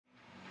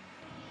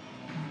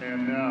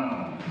And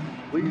now,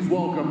 please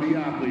welcome the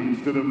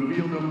athletes to the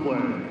field of play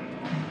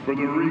for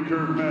the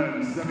Recurve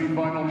men's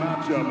semifinal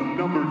matchup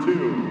number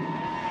 2.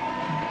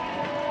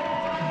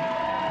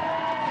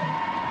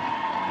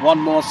 One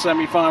more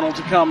semi-final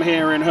to come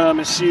here in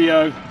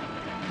Hermosillo.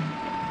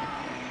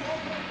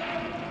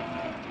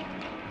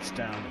 It's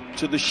down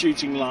to the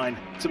shooting line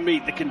to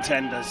meet the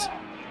contenders.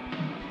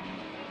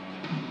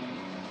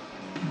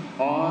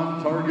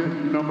 On target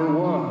number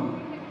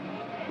 1,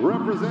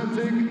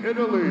 representing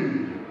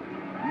Italy,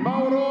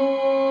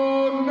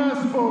 Mauro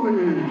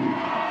Nespoli.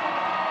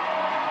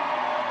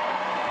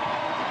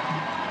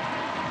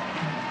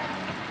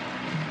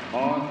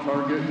 On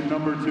target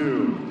number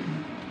 2,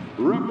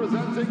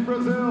 representing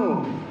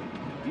Brazil,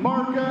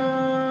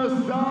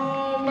 Marcus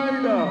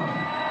Almeida.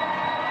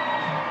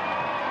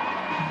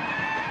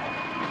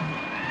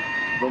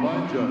 The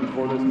line judge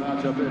for this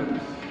matchup is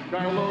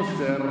Carlos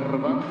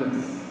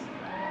Cervantes.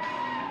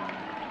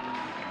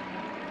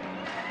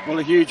 Well,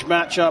 a huge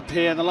matchup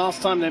here. The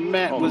last time they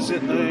met was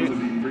at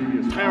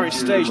the Paris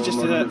stage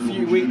just a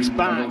few weeks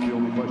back.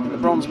 The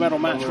bronze medal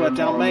match where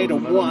Almeida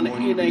won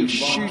in a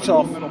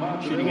shoot-off,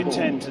 shooting a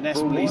 10 to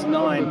Nespoli's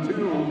 9.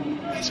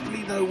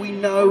 Nespoli, though, we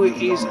know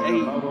is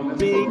a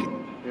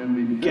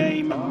big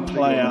game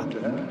player.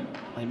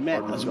 They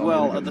met as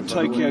well at the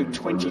Tokyo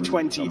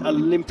 2020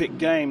 Olympic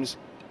Games,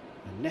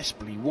 and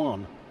Nespoli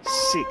won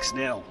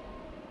 6-0.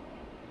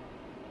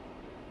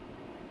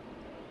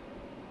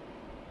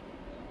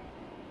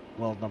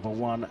 World number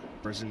 1,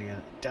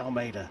 Brazilian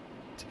Almeida,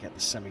 to get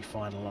the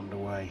semi-final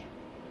underway.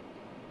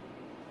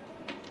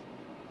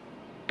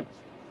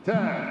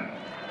 10.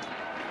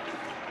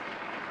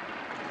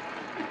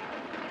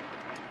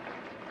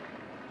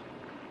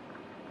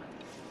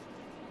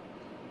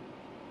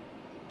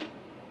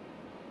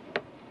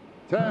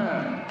 It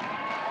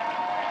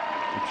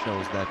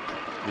shows that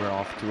we're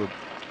off to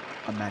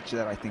a match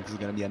that I think is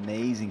going to be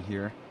amazing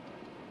here.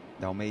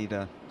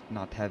 Almeida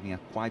not having a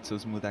quite so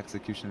smooth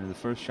execution in the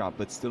first shot,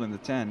 but still in the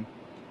 10.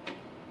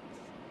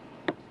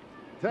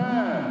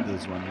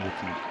 This one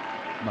looking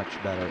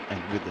much better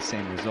and with the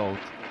same result.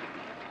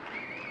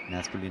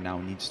 Nespoli now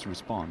needs to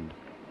respond.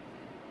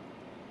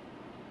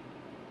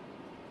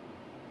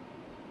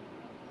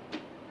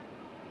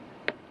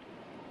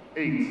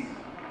 Eight.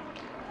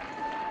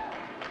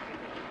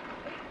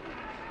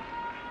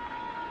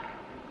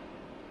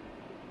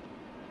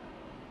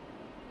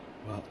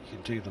 Well, you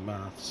can do the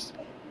maths.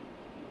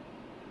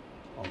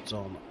 Odds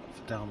on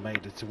for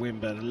Almeida to win,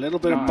 but a little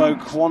bit of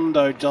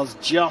Boquando does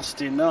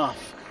just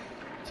enough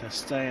to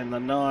stay in the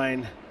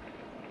 9. A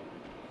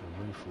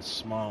rueful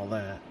smile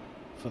there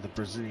for the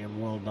Brazilian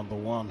world number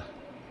 1.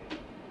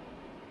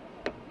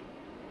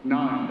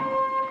 9.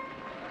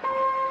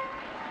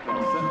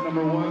 Set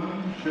number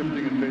 1,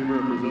 shifting in favor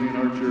of Brazilian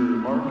archer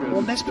Marcus.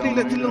 Well, Nespoli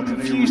looked a little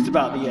confused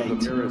about the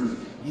 8.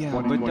 Yeah,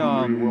 but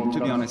to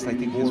be honest, I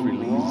think his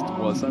release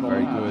wasn't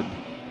very good.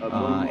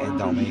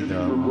 And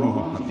Almeida,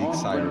 a big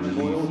sigh of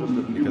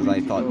relief, because I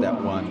thought that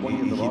one,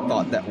 he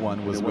thought that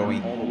one was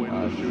going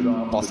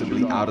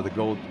possibly out of the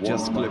goal,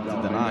 just clipped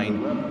the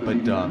 9,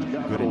 but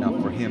good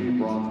enough for him.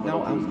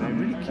 Now, I'm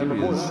really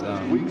curious why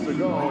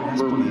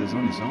Nespoli is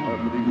on his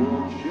own.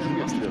 He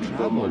must have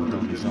traveled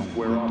on his own,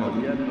 but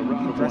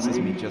he impresses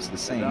me just the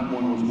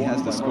same. He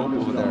has the scope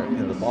over there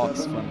in the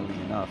box,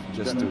 funnily enough,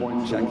 just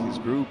to check his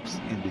groups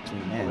in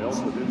between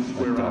ends.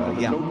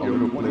 But yeah, a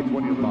little clip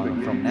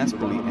from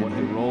Nespoli, and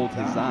he rolled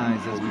his eyes,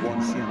 as we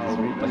can see on this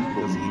replay,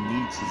 because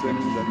he's going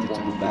to need to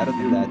do better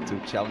than that to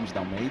challenge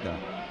Almeida.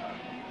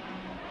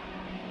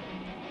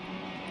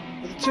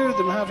 The two of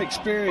them have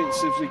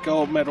experience of the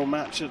gold medal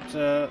match at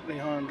the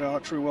Hyundai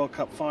Archery World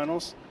Cup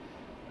Finals.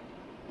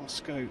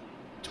 Moscow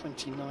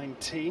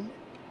 2019.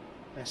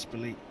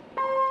 Nespoli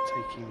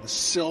taking the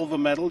silver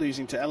medal,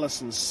 losing to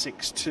Ellison's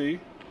 6-2.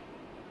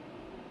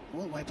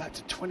 All the way back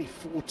to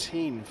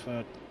 2014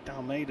 for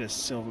Almeida's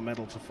silver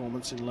medal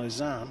performance in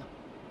Lausanne.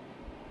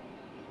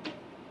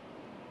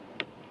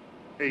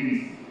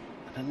 8.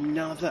 And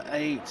another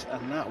 8,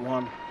 and that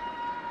one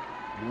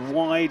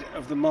wide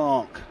of the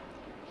mark.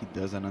 He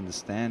doesn't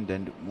understand,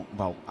 and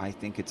well, I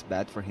think it's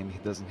bad for him. He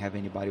doesn't have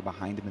anybody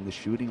behind him in the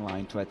shooting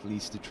line to at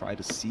least to try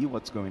to see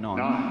what's going on.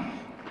 9.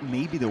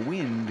 Maybe the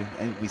wind,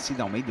 and we see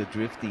Almeida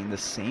drifting in the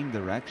same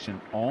direction,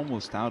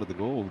 almost out of the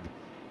gold.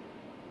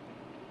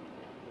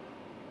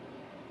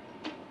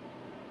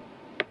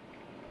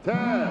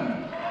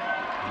 10.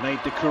 Made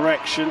the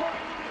correction.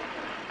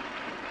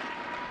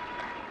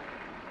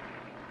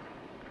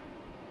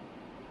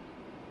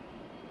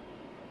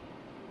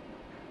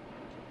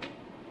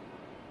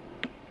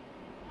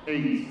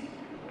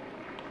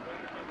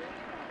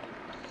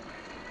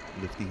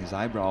 Lifting his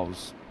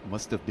eyebrows,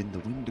 must have been the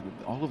wind.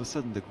 All of a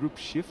sudden the group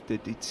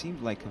shifted. It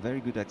seemed like a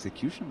very good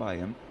execution by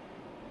him.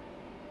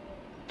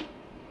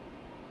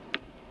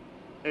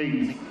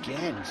 8.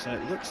 Again, so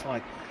it looks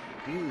like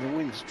even the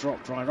wind's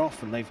dropped right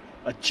off, and they've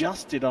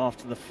adjusted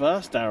after the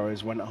first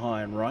arrows went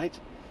high and right.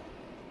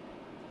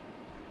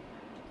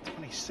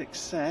 26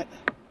 set.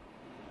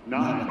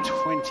 9. Number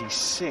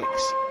 26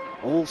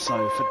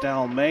 also for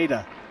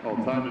Almeida.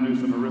 Time to do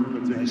some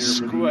arithmetic They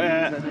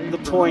square the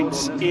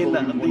points in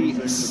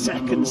the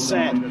second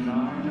set.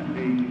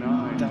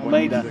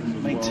 Almeida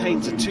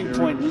maintains a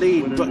 2-point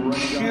lead, but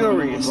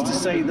curious to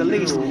say the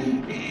least.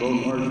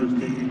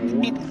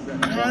 It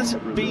has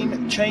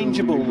been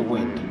changeable, the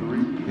wind.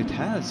 It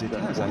has.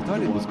 I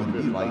thought it was going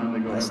to be like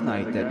last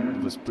night, that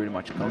it was pretty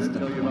much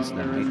constant once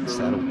the night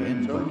settled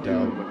in, but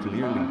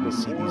clearly we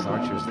see these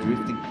archers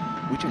drifting,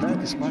 which I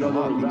think is quite a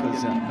lot,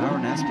 because Mauro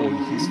Nespoli,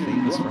 he's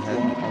famous for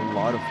having a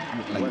lot of,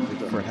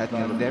 for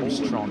having a very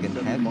strong and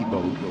heavy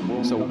bow,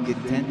 so it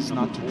tends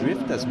not to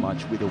drift as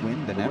much with the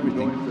wind and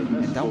everything.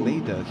 And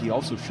Almeida, he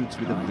also shoots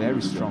with a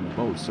very strong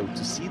bow, so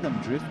to see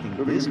them drifting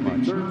this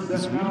much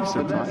is really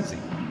surprising.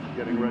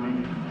 Getting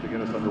ready to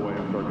get us underway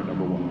on target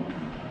number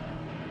 1.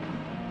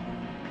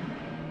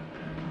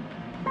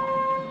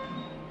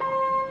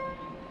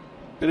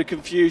 Bit of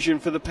confusion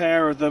for the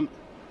pair of them.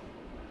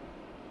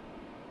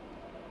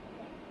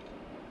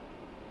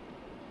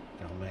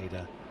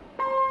 Almeida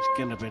is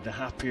going to be the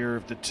happier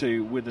of the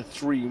two with a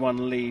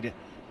 3-1 lead.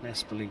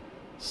 Nespoli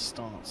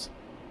starts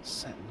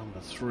set number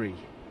 3.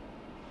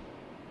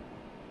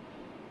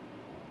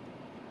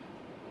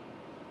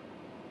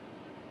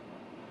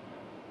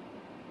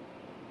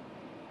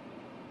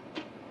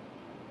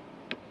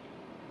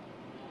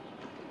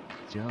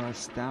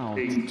 Just out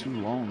too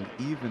long,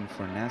 even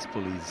for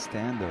Nespoli's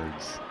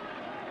standards.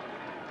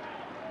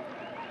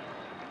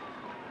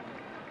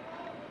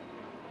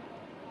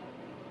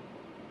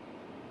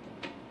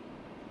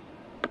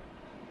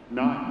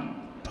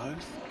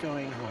 Both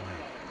going high.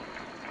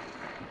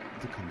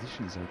 The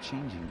conditions are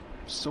changing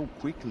so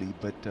quickly,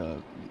 but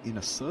in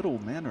a subtle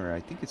manner. I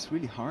think it's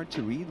really hard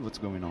to read what's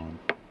going on.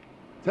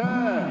 10.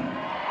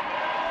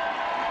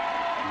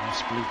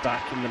 Nespoli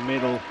back in the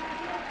middle.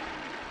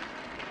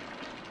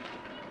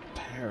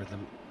 Of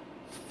them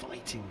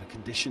fighting the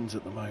conditions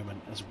at the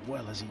moment as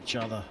well as each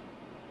other.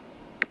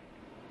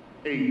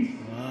 8.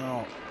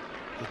 Wow,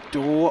 the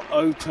door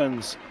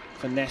opens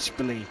for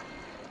Nespoli,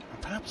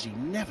 and perhaps he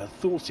never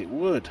thought it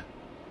would.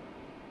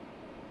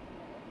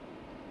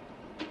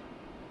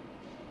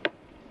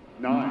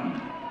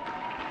 9.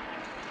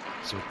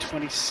 So a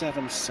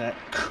 27 set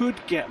could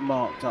get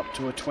marked up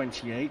to a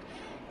 28,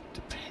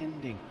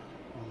 depending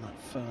on that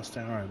first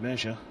arrow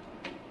measure.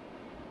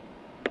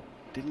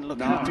 Didn't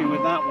look happy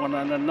with that one,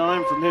 and a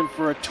 9 from him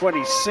for a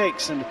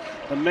 26, and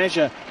the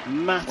measure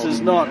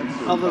matters not,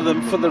 other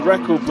than for the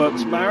record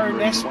books. Mauro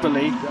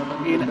Nespoli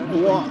in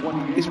what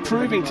is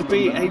proving to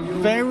be a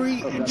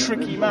very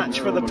tricky match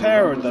for the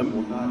pair of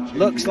them.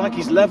 Looks like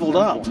he's leveled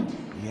up.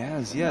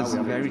 Yes,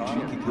 very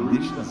tricky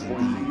conditions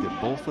indeed.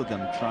 Both of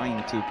them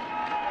trying to,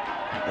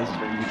 as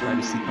we try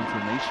to see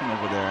confirmation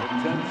over there,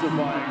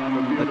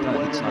 but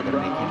it's not going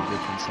to make any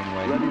difference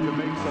anyway.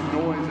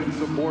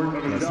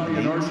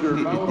 Yes, it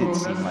did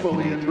seem like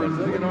an 8 when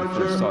we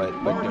first saw it,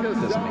 but it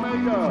doesn't make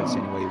any difference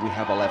anyway. We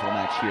have a level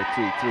match here,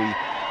 3-3.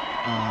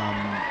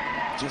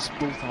 Just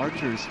both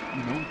archers,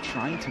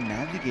 trying to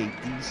navigate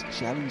these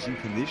challenging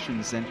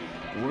conditions, and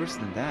worse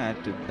than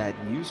that, the bad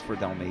news for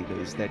Almeida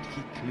is that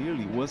he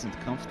clearly wasn't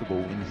comfortable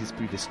in his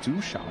previous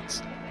 2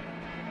 shots.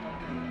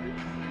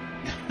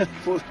 A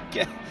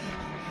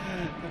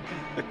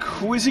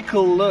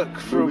quizzical look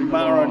from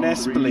Mauro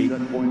Nespoli,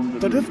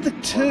 but of the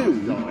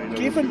two,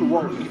 given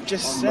what we've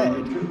just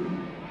said,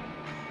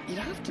 you'd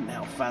have to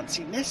now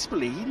fancy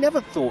Nespoli. He never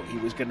thought he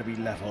was going to be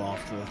level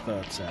after the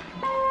 3rd set.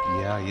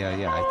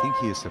 Yeah. I think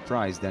he is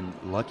surprised, and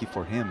lucky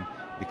for him,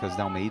 because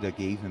Almeida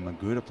gave him a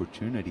good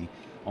opportunity.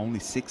 Only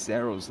 6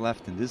 arrows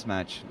left in this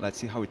match. Let's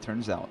see how it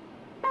turns out.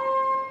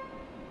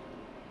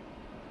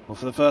 Well,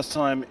 for the first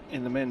time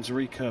in the men's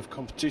recurve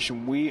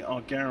competition, we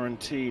are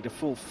guaranteed a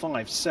full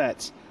 5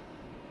 sets.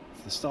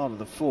 It's the start of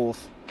the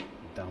 4th.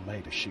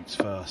 Almeida shoots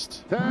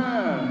first. 10.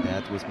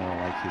 That was more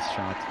like his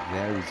shot.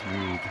 Very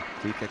smooth.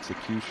 Quick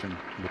execution.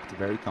 Looked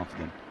very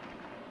confident.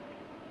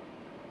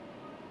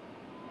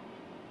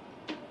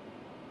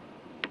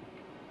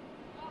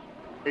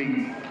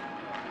 8.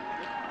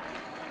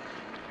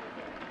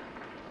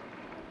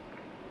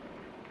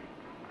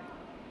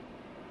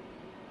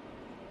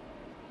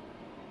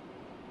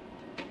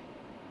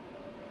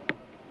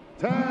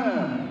 10.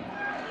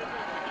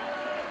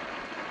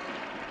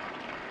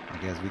 I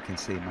guess we can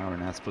say Mauro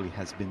Nespoli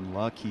has been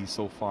lucky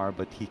so far,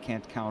 but he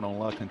can't count on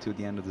luck until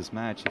the end of this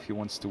match if he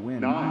wants to win.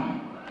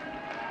 9.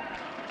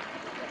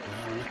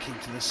 Looking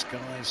to the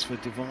skies for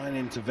divine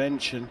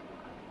intervention.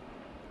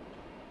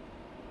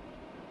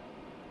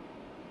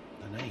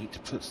 An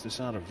 8 puts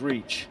this out of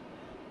reach.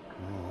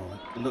 Oh,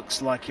 it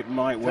looks like it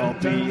might well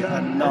be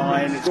a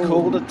 9. It's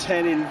called a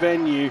 10 in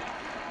venue.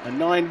 A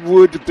 9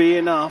 would be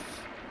enough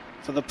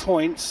for the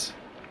points.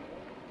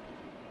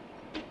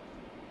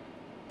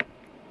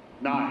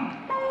 9.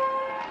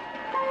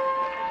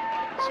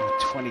 So a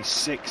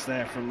 26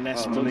 there from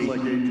Nespoli.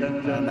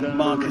 And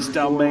Marcus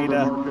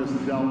D'Almeida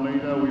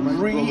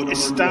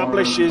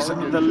re-establishes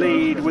the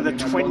lead with a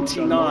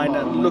 29,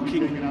 and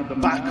looking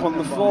back on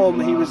the form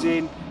he was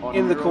in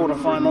the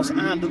quarterfinals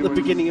and at the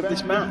beginning of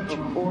this match.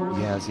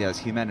 Yes,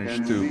 he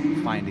managed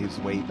to find his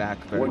way back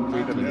very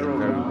quickly and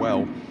very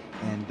well.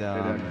 And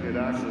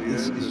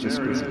it's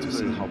just crazy to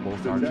see how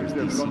both archers,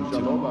 they seem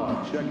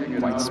to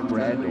quite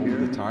spread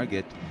over the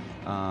target.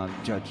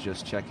 Judge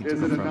just checking to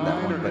confirm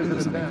that one, but it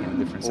doesn't make any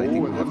difference. I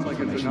think we have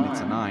confirmation it's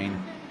a 9.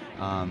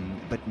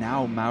 But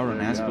now Mauro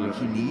Nespoli,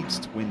 he needs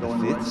to win the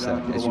 5th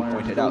set, as you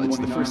pointed out. It's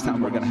the first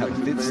time we're going to have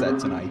a 5th set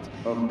tonight.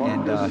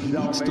 And he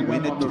needs to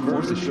win it to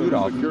force a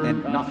shoot-off.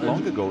 And not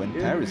long ago, in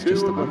Paris,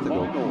 just a month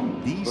ago,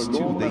 these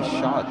two, they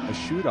shot a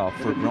shoot-off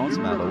for bronze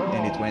medal,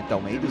 and it went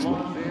D'Almeida's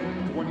way.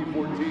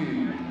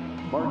 2014,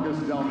 Marcus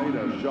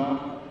D'Almeida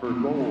shot for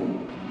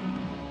gold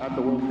at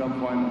the World Cup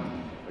final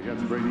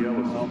against Brady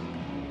Ellis.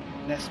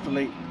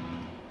 Nespoli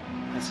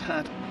has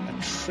had a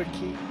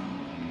tricky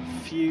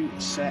few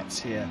sets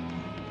here.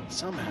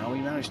 Somehow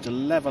he managed to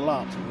level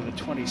up with a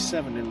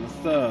 27 in the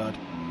 3rd,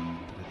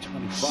 but a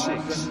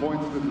 26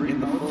 in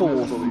the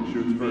 4th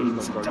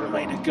means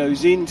D'Almeida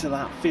goes into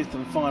that 5th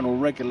and final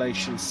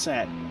regulation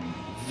set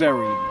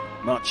very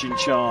much in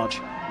charge.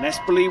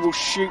 Nespoli will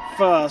shoot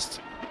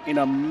first in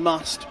a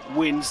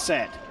must-win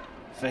set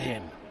for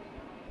him.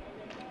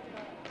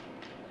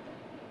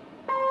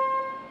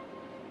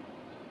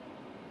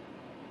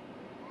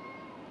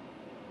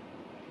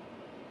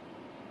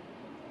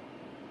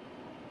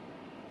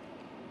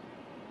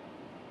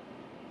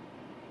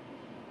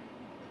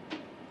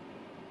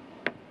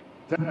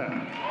 And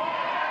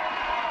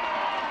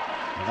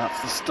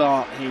that's the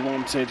start he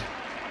wanted.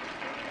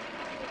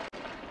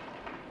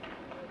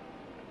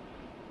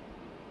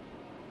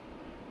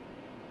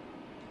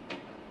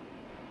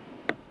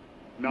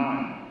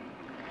 Nine.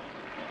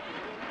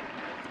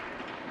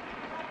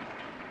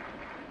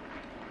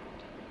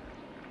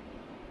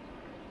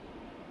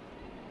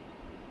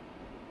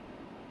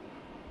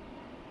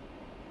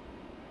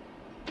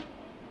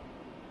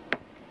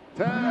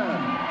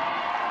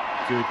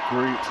 Good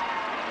group.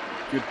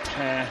 Good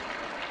pair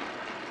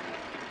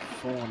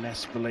for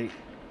Nespoli.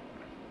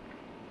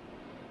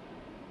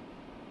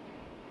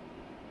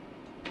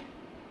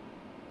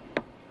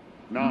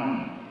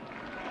 Nine.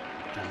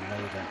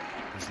 D'Almeida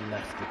has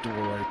left the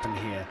door open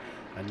here,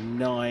 and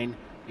 9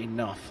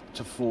 enough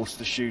to force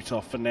the shoot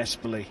off for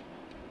Nespoli.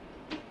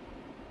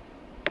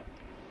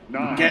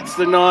 Gets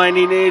the 9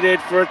 he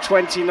needed for a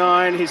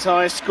 29, his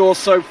highest score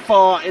so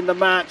far in the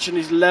match, and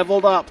he's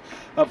leveled up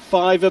at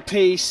 5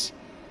 apiece.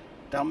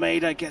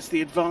 D'Almeida gets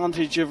the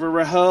advantage of a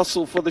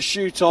rehearsal for the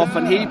shoot-off,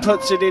 and he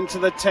puts it into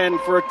the 10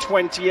 for a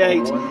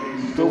 28.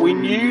 But we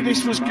knew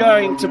this was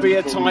going to be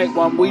a tight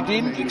one. We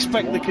didn't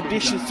expect the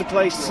conditions to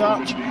play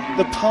such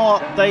the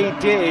part they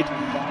did,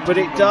 but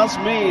it does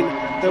mean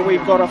that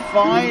we've got a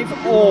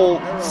 5-all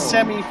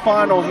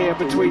semi-final here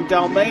between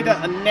D'Almeida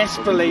and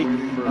Nespoli,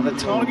 and the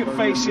target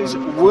faces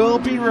will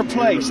be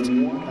replaced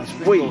as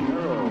we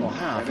will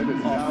have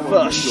our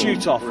first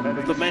shoot-off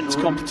of the men's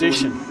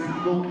competition.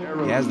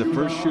 He has the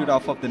first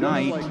shoot-off of the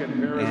night,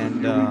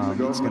 and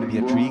it's going to be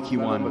a tricky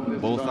one.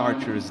 Both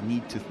archers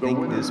need to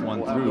think this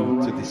one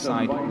through to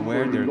decide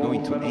where they're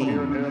going to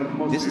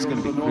aim. This is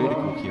going to be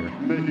critical here.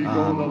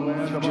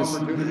 Just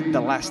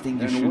the last thing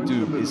you should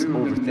do is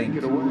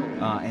overthink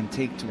and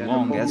take too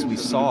long, as we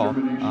saw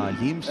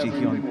Lim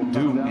Ji-hyun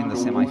do in the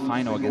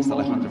semi-final against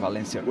Alejandro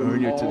Valencia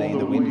earlier today in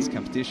the women's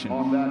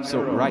competition.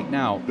 So right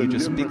now, you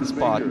just pick a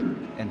spot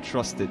and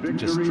trust it.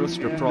 Just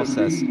trust your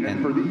process.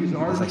 And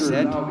as I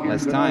said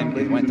last time,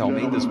 it went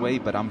D'Almeida's way,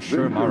 but I'm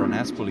sure Mauro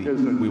Nespoli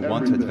will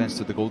want to advance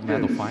to the gold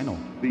medal final.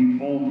 The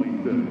only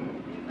thing.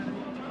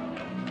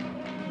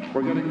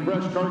 We're getting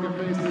fresh target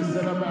faces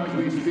set up as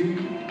we speak.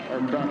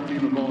 Our craft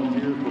team of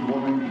volunteers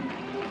performing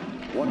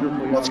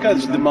wonderfully. What's going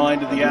through the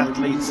mind of the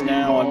athletes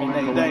now?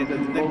 I mean,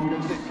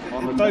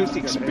 they're both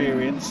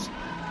experienced.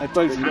 They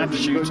both had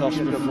shoot-offs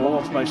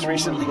before, most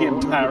recently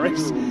in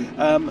Paris.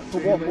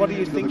 But what are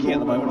you thinking at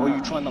the moment? Or are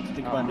you trying not to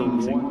think about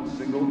anything?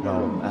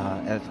 No,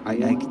 I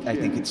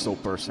think it's so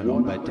personal,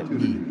 but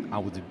me, I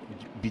would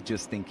be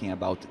just thinking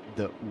about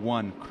the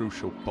one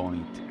crucial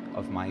point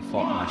of my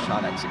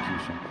shot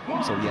execution.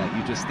 So yeah,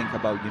 you just think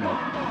about,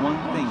 one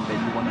thing that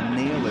you want to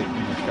nail it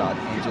in a shot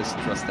and just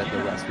trust that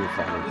the rest will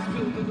follow.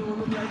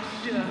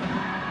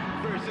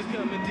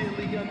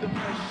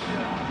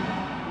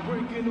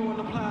 Working on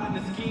applying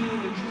the scheme,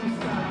 the true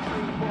side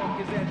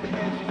trademark is at the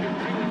edge of your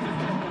dreams.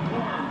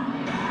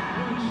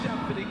 One shot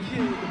for the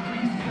kill, the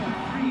priest come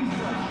freeze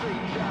up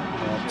straight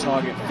drop.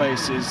 Target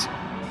faces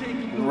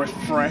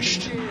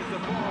refreshed.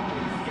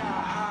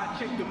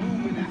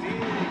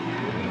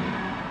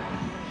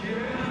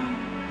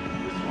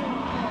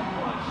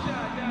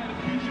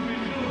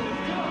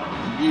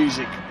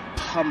 Music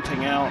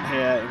pumping out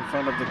here in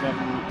front of the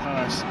government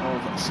palace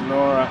of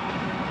Sonora.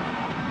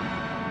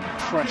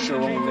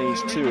 Pressure on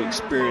these two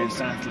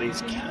experienced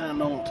athletes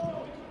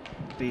cannot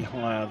be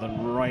higher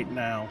than right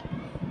now.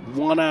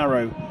 One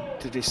arrow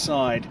to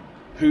decide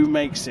who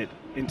makes it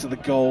into the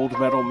gold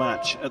medal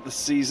match at the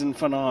season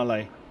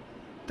finale.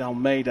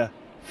 Dalmeida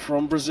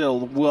from Brazil,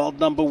 the world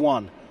number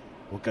 1,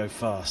 will go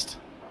first.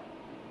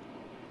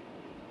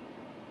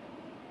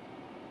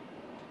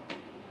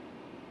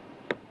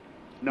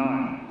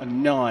 A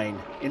 9.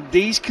 In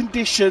these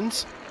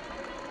conditions,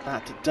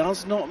 that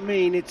does not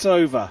mean it's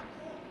over,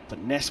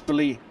 but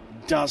Nespoli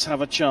does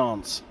have a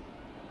chance.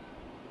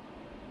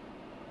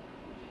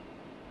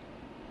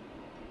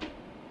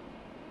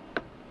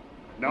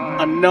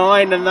 A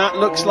 9, and that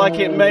looks like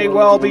it may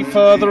well be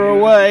further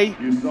away.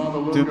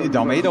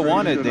 Dalmeida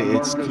won it.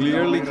 It's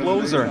clearly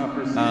closer.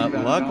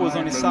 Luck was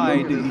on his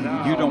side.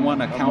 You don't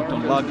want to count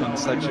on luck on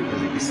such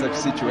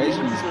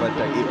situations, but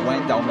it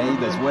went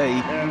Dalmeida's way.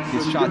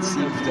 His shot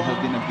seems to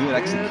have been a good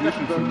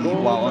execution for me,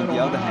 while on the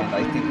other hand,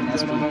 I think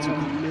Nespoli took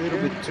a little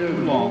bit too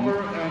long.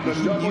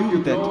 He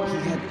knew that he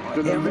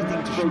had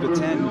everything to shoot a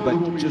 10,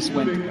 but just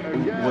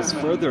was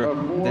further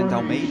than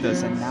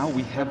Dalmeida's, and now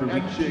we have a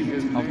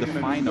repeat of the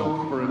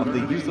final of the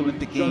Youth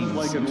Olympic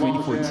Games in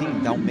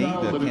 2014.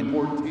 Dalmeida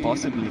can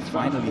possibly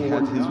finally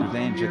have his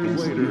revenge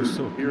against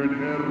Russo.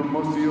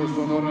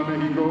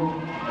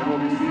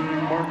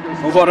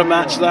 What a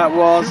match that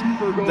was.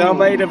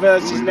 Dalmeida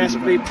versus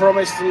Nespoli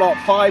promised a lot.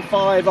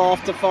 5-5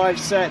 after 5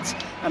 sets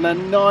and a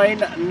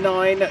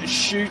 9-9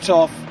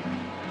 shoot-off.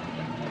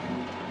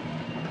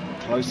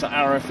 Closer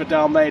arrow for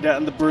Dalmeida,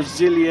 and the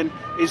Brazilian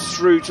is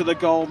through to the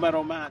gold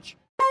medal match.